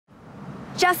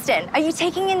Justin, are you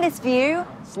taking in this view?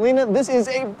 Selena, this is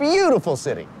a beautiful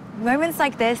city. Moments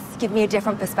like this give me a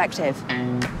different perspective.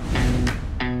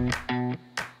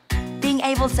 Being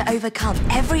able to overcome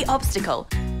every obstacle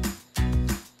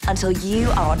until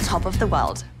you are on top of the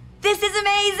world. This is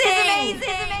amazing!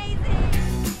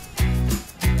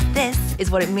 This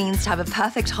is what it means to have a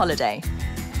perfect holiday.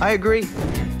 I agree.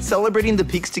 Celebrating the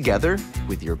peaks together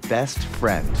with your best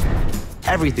friend.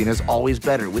 Everything is always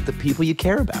better with the people you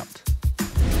care about.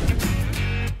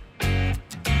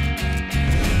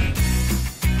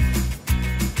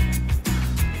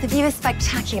 The view is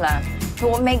spectacular, but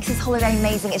what makes this holiday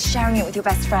amazing is sharing it with your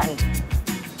best friend.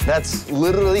 That's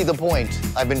literally the point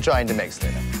I've been trying to make,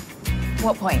 Selena.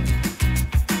 What point?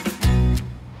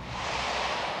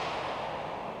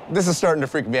 This is starting to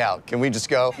freak me out. Can we just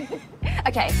go?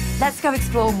 Okay, let's go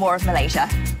explore more of Malaysia.